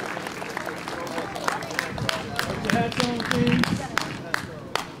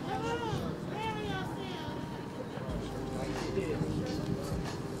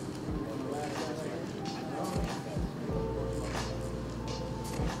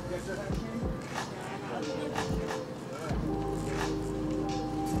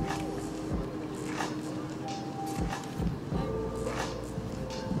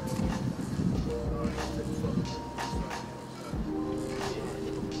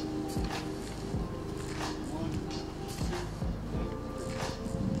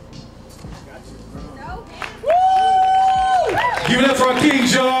 Give it up for our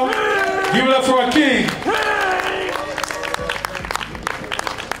kings, y'all. Give it up for our king.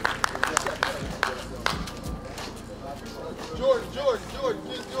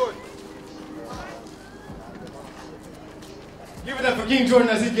 Give it up for King Jordan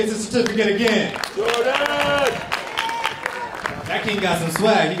as he gets his certificate again. Jordan! That king got some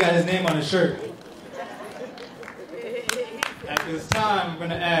swag. He got his name on his shirt. At this time, I'm going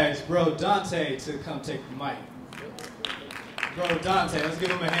to ask Bro Dante to come take the mic. Bro Dante, let's give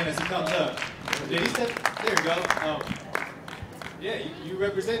him a hand as he comes up. Did he step? There you go. Yeah, you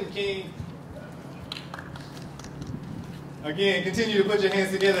representing King. Again, continue to put your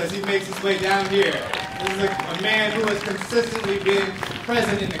hands together as he makes his way down here. This is a man who has consistently been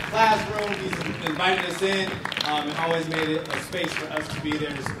present in the classroom. He's invited us in and always made it a space for us to be there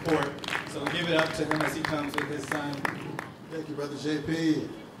to support. So give it up to him as he comes with his son. Thank you, Brother JP.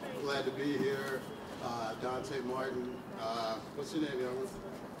 Glad to be here. Dante Martin. What's your name, young one?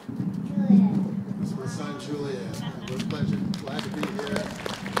 Juliet. This is my son, Juliet. What a pleasure. Glad to be here.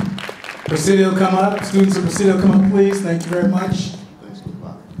 Presidio, come up. Students of Presidio, come up, please. Thank you very much. Thanks, good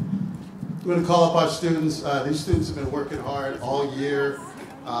luck. We're going to call up our students. These students have been working hard all year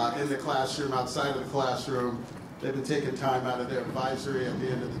in the classroom, outside of the classroom. They've been taking time out of their advisory at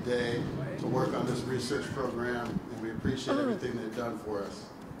the end of the day to work on this research program, and we appreciate everything they've done for us.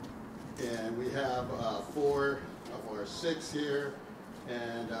 And we have 4 of our 6 here,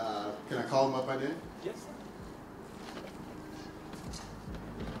 and can I call them up by name? Yes.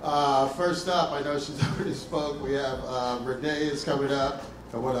 First up, I know she's already spoke. We have Renee is coming up.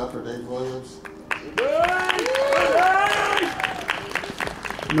 Come on up, Renee Williams.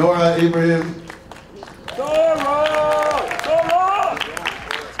 Nora Ibrahim. Nora!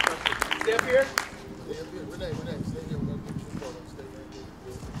 Stay up here. Renee, stay here. We're going to get you photo. Stay right here.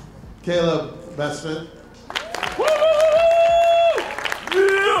 Caleb Bestman.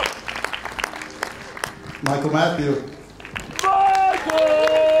 Yeah. Michael Matthew.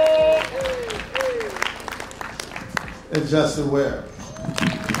 And Justin Ware.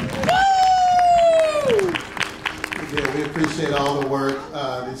 Yeah, we appreciate all the work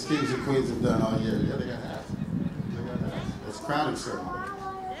these kings and queens have done all year. Yeah, they got hats. It's crowning ceremony.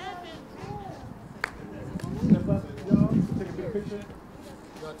 Step up, y'all. Take a big picture.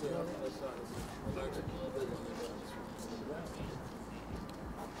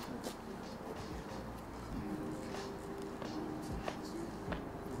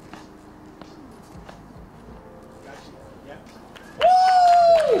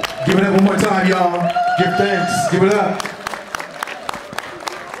 Give it up one more time, y'all. Give thanks. Give it up.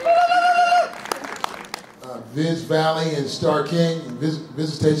 Viz Valley and Star King,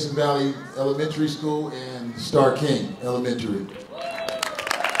 Visitation Valley Elementary School and Star King Elementary.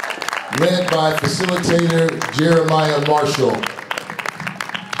 Led by facilitator Jeremiah Marshall.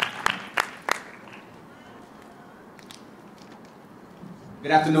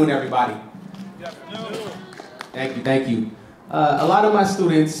 Good afternoon, everybody. Good afternoon. Thank you. A lot of my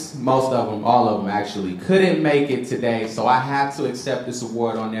students, most of them, all of them actually, couldn't make it today, so I have to accept this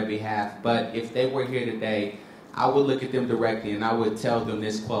award on their behalf. But if they were here today, I would look at them directly and I would tell them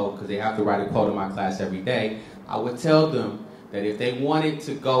this quote, because they have to write a quote in my class every day. I would tell them that if they wanted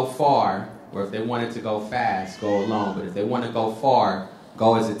to go far, or if they wanted to go fast, go alone. But if they want to go far,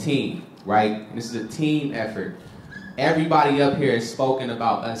 go as a team, right? And this is a team effort. Everybody up here has spoken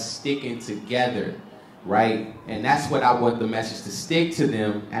about us sticking together, right? And that's what I want the message to stick to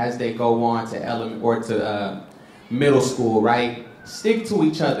them as they go on to middle school, right? Stick to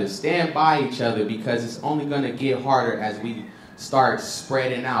each other, stand by each other, because it's only going to get harder as we start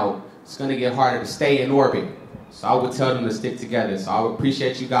spreading out. It's going to get harder to stay in orbit. So I would tell them to stick together. So I would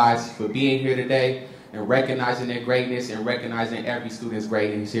appreciate you guys for being here today and recognizing their greatness and recognizing every student's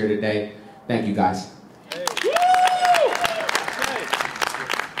greatness here today. Thank you, guys.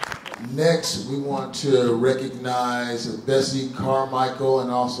 Next, we want to recognize Bessie Carmichael and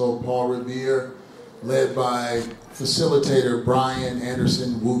also Paul Revere, led by facilitator Brian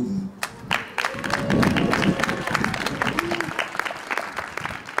Anderson Wooten.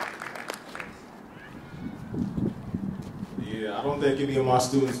 Yeah, I don't think any of my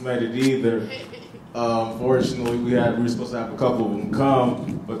students made it either. Fortunately, we were supposed to have a couple of them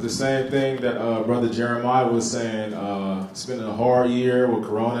come, but the same thing that Brother Jeremiah was saying, it's been a hard year with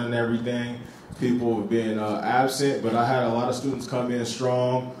Corona and everything. People have been absent, but I had a lot of students come in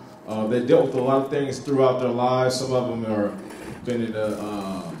strong. They dealt with a lot of things throughout their lives. Some of them are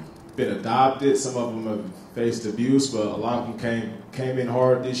been adopted. Some of them have faced abuse, but a lot of them came in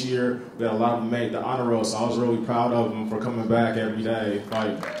hard this year. We had a lot of them made the honor roll, so I was really proud of them for coming back every day.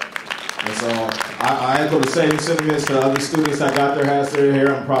 And so I echo the same sentiments to other students that got their hats there here.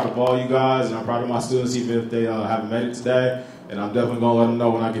 I'm proud of all you guys, and I'm proud of my students even if they haven't made it today. And I'm definitely going to let them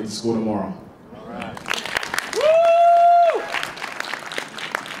know when I get to school tomorrow.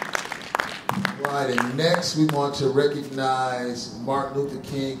 All right, and next we want to recognize Martin Luther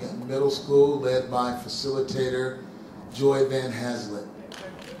King Middle School, led by facilitator Joy Van Hazlitt.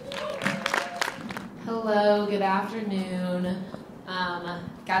 Hello, good afternoon.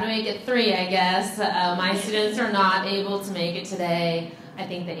 Got to make it 3, I guess. My students are not able to make it today. I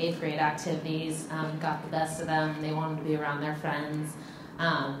think the 8th grade activities got the best of them. They wanted to be around their friends.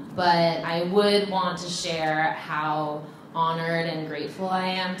 But I would want to share how honored and grateful I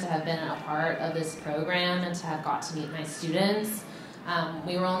am to have been a part of this program and to have got to meet my students.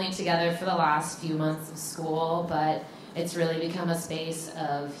 We were only together for the last few months of school, but it's really become a space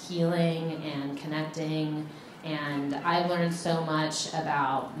of healing and connecting, and I've learned so much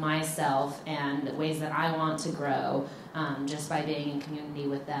about myself and ways that I want to grow just by being in community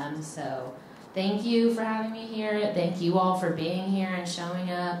with them. So thank you for having me here. Thank you all for being here and showing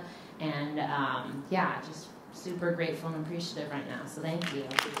up, and yeah, just super grateful and appreciative right now, so thank you.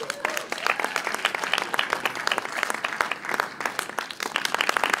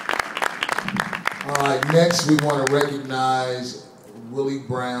 All right, next we want to recognize Willie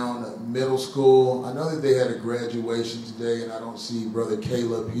Brown Middle School. I know that they had a graduation today, and I don't see Brother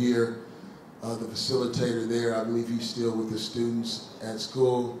Caleb here, the facilitator there. I believe he's still with the students at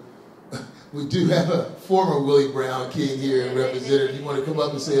school. We do have a former Willie Brown King here and representative. You want to come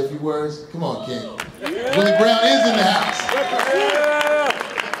up and say a few words? Come on, King. Yeah. Willie Brown is in the house. Yeah.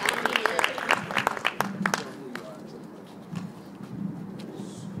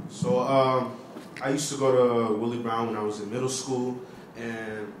 So I used to go to Willie Brown when I was in middle school,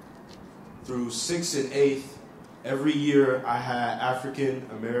 and through 6th and 8th, every year I had African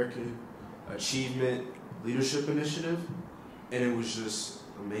American Achievement Leadership Initiative, and it was just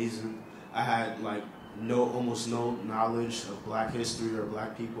amazing. I had like almost no knowledge of Black history or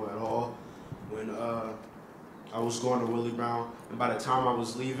Black people at all when I was going to Willie Brown, and by the time I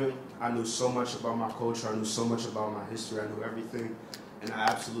was leaving, I knew so much about my culture, I knew so much about my history, I knew everything, and I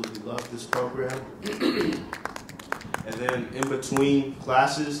absolutely loved this program. And then in between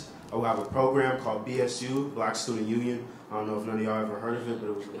classes, I would have a program called BSU, Black Student Union. I don't know if none of y'all ever heard of it, but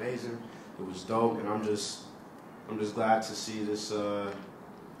it was amazing. It was dope, and I'm just glad to see this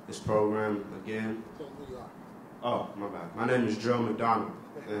this program again. Oh, my bad. My name is Joe McDonald,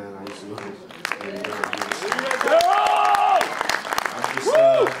 and I used to know I'm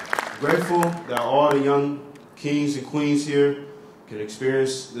just grateful that all the young kings and queens here can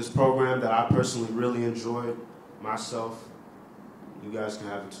experience this program that I personally really enjoyed myself. You guys can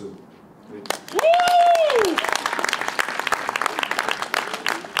have it too.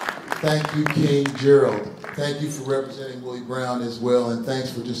 Thank you, King Gerald. Thank you for representing Willie Brown as well, and thanks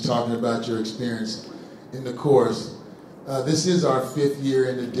for just talking about your experience in the course. This is our 5th year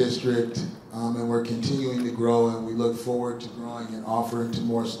in the district, and we're continuing to grow, and we look forward to growing and offering to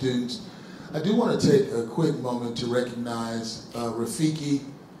more students. I do want to take a quick moment to recognize Rafiki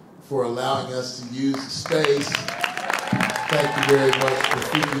for allowing us to use the space. Thank you very much,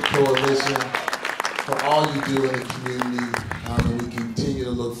 Rafiki Coalition, for all you do in the community, and we continue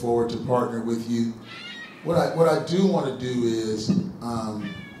to look forward to partner with you. What I do want to do is, I've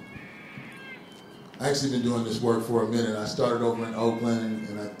actually been doing this work for a minute. I started over in Oakland,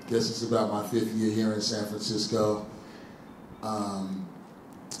 and I guess it's about my 5th year here in San Francisco.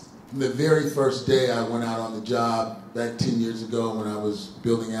 The very first day I went out on the job back 10 years ago when I was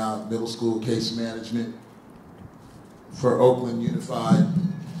building out middle school case management for Oakland Unified,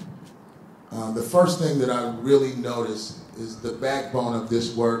 the first thing that I really noticed is the backbone of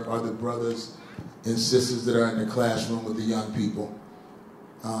this work are the brothers and sisters that are in the classroom with the young people.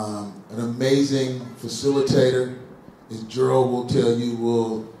 An amazing facilitator, as Gerald will tell you,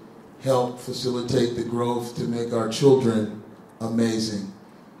 will help facilitate the growth to make our children amazing.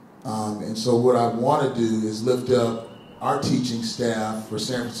 And so what I want to do is lift up our teaching staff for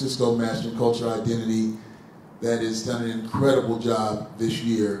San Francisco Mastering Cultural Identity that has done an incredible job this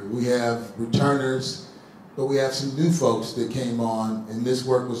year. We have returners, but we have some new folks that came on, and this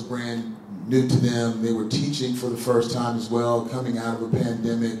work was brand new to them. They were teaching for the first time as well, coming out of a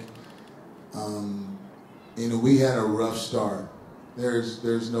pandemic. You know, we had a rough start.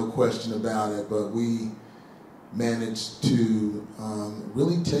 There's no question about it, but we managed to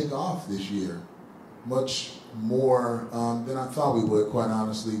really take off this year, much more than I thought we would, quite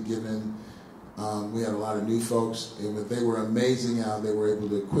honestly, given we had a lot of new folks. They were amazing how they were able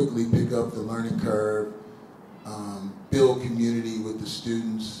to quickly pick up the learning curve, build community with the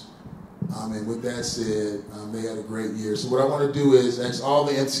students. And with that said, they had a great year. So what I want to do is ask all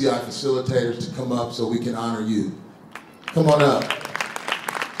the NCI facilitators to come up so we can honor you. Come on up.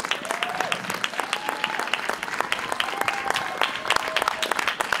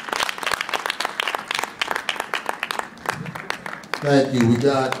 Thank you. We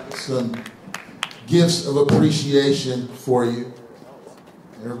got some gifts of appreciation for you.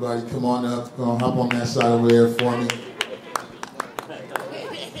 Everybody come on up. Come on, hop on that side over there for me.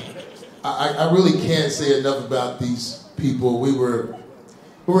 I really can't say enough about these people. We were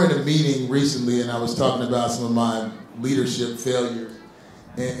we were in a meeting recently, and I was talking about some of my leadership failures,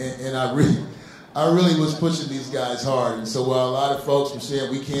 and I really was pushing these guys hard. And so while a lot of folks were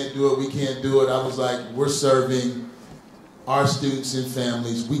saying we can't do it, I was like, we're serving our students and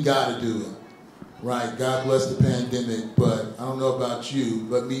families. We got to do it, right? God bless the pandemic, but I don't know about you,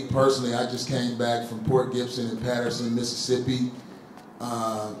 but me personally, I just came back from Port Gibson and Patterson, Mississippi.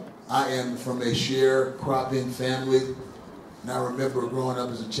 I am from a sharecropping family, and I remember growing up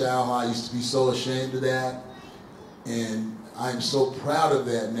as a child how I used to be so ashamed of that, and I'm so proud of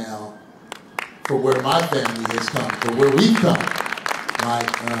that now for where my family has come, for where we've come. Right?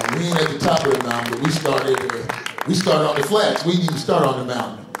 We ain't at the top of the mountain, but we started on the flats. We didn't even start on the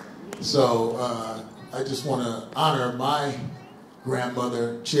mountain. So I just want to honor my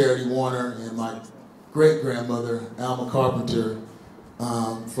grandmother, Charity Warner, and my great-grandmother, Alma Carpenter,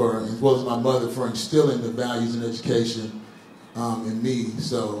 as well as my mother, for instilling the values and education in me.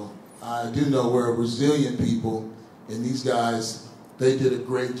 So I do know we're a resilient people, and these guys, they did a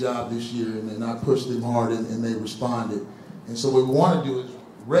great job this year, and I pushed them hard, and they responded. And so what we want to do is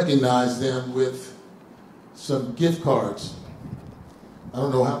recognize them with some gift cards. I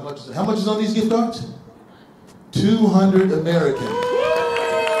don't know how much is on these gift cards? 200 American.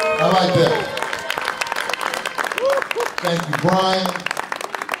 I like that. Thank you, Brian.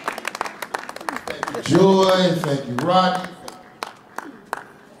 Thank you, Joy. Thank you, Rodney.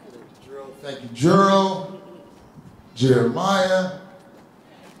 Thank you, Juro, Jeremiah,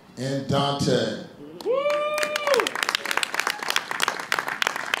 and Dante.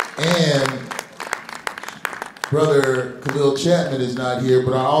 And Brother Khalil Chapman is not here,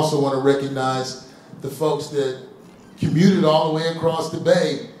 but I also want to recognize the folks that commuted all the way across the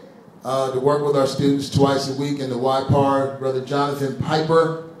bay to work with our students twice a week in the YPAR. Brother Jonathan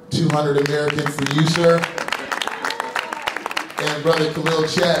Piper, 200 American for you, sir. And Brother Khalil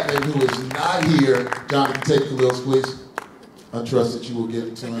Chapman, who is not here. Jonathan, take Khalil's, please. I trust that you will give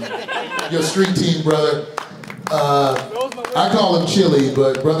it to him. Your street team, brother. I call him Chili,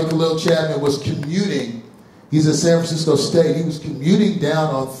 but Brother Khalil Chapman was commuting. He's at San Francisco State. He was commuting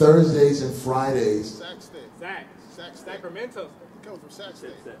down on Thursdays and Fridays. Sacramento. He comes from Sac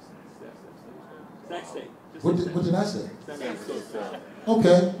State. Sac State. What did I say?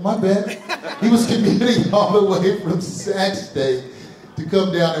 Okay, my bad. He was commuting all the way from Sac State to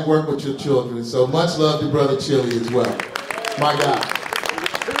come down and work with your children. So much love to Brother Chili as well. My God.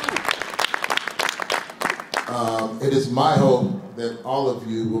 It is my hope that all of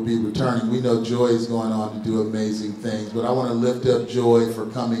you will be returning. We know Joy is going on to do amazing things, but I want to lift up Joy for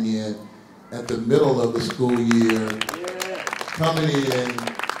coming in at the middle of the school year, coming in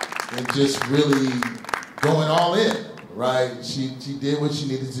and just really going all in, right? She did what she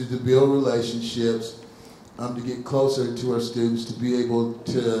needed to build relationships, to get closer to our students, to be able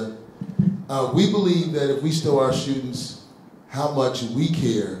to, we believe that if we show our students how much we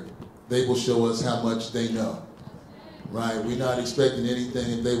care, they will show us how much they know. Right, we're not expecting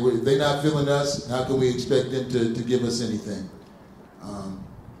anything. If they're not feeling us, how can we expect them to give us anything?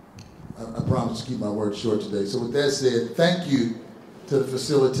 I promise to keep my word short today. So with that said, thank you to the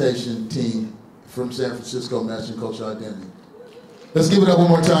facilitation team from San Francisco, Mastering Cultural Identity. Let's give it up one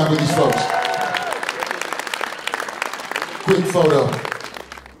more time for these folks. Quick photo.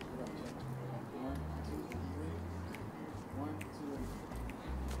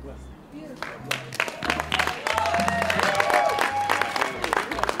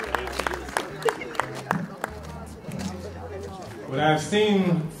 What I've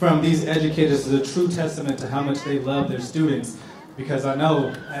seen from these educators is a true testament to how much they love their students, because I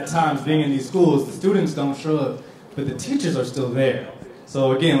know at times being in these schools, the students don't show up, but the teachers are still there.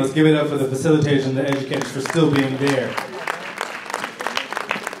 So again, let's give it up for the facilitators and the educators for still being there.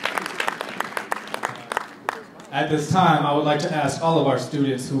 At this time, I would like to ask all of our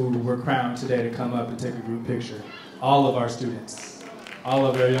students who were crowned today to come up and take a group picture. All of our students, all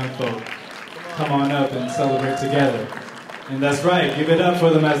of our young folk, come on up and celebrate together. And that's right, give it up for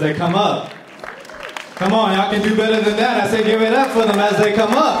them as they come up. Come on, y'all can do better than that. I say give it up for them as they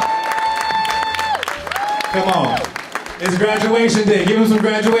come up. Come on. It's graduation day. Give them some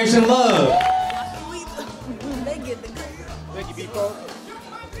graduation love. Thank you, people.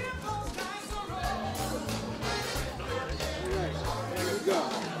 There we go.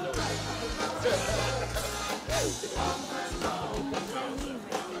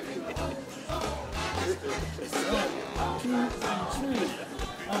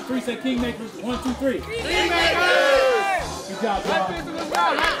 On three, say Kingmakers. 1, 2, 3. Kingmakers! Good job, y'all.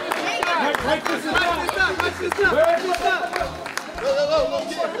 Right, this is up.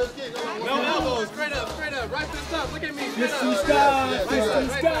 No elbows, straight up, right fist up. Look at me, straight Fist up. to sky, fist to Right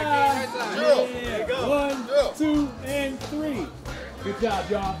sky. back, Yeah. 1, 2, and 3. Good job,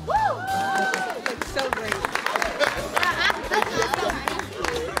 y'all. So great.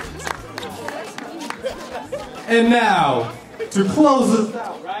 And now, to close us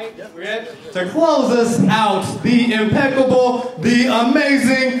out, right? To close us out, the impeccable, the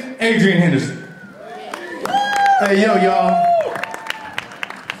amazing Adrian Henderson. Hey, yo, y'all.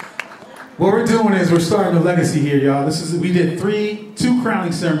 What we're doing is we're starting a legacy here, y'all. We did two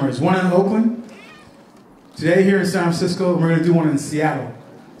crowning ceremonies. One in Oakland, today here in San Francisco, and we're going to do one in Seattle.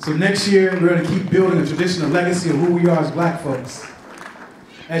 So next year, we're going to keep building a tradition, a legacy of who we are as black folks.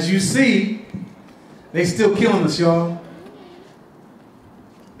 As you see, they still killing us, y'all.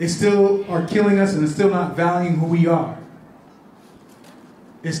 They still are killing us and they're still not valuing who we are.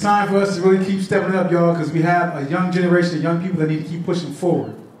 It's time for us to really keep stepping up, y'all, because we have a young generation of young people that need to keep pushing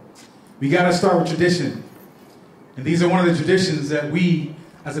forward. We got to start with tradition. And these are one of the traditions that we,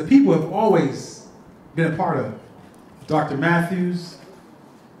 as a people, have always been a part of. Dr. Matthews,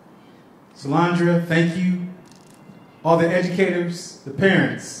 Solandra, thank you. All the educators, the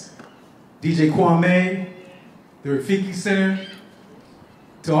parents, DJ Kwame, the Rafiki Center,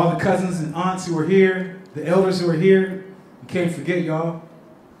 to all the cousins and aunts who are here, the elders who are here, we can't forget y'all.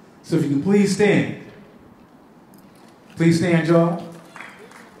 So if you can please stand. Please stand, y'all.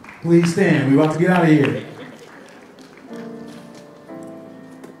 Please stand. We're about to get out of here.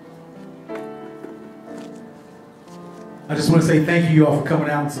 I just want to say thank you all for coming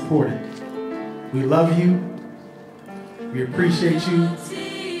out and supporting. We love you. We appreciate you.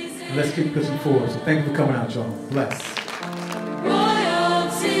 And let's keep pushing forward. So thank you for coming out, y'all. Bless.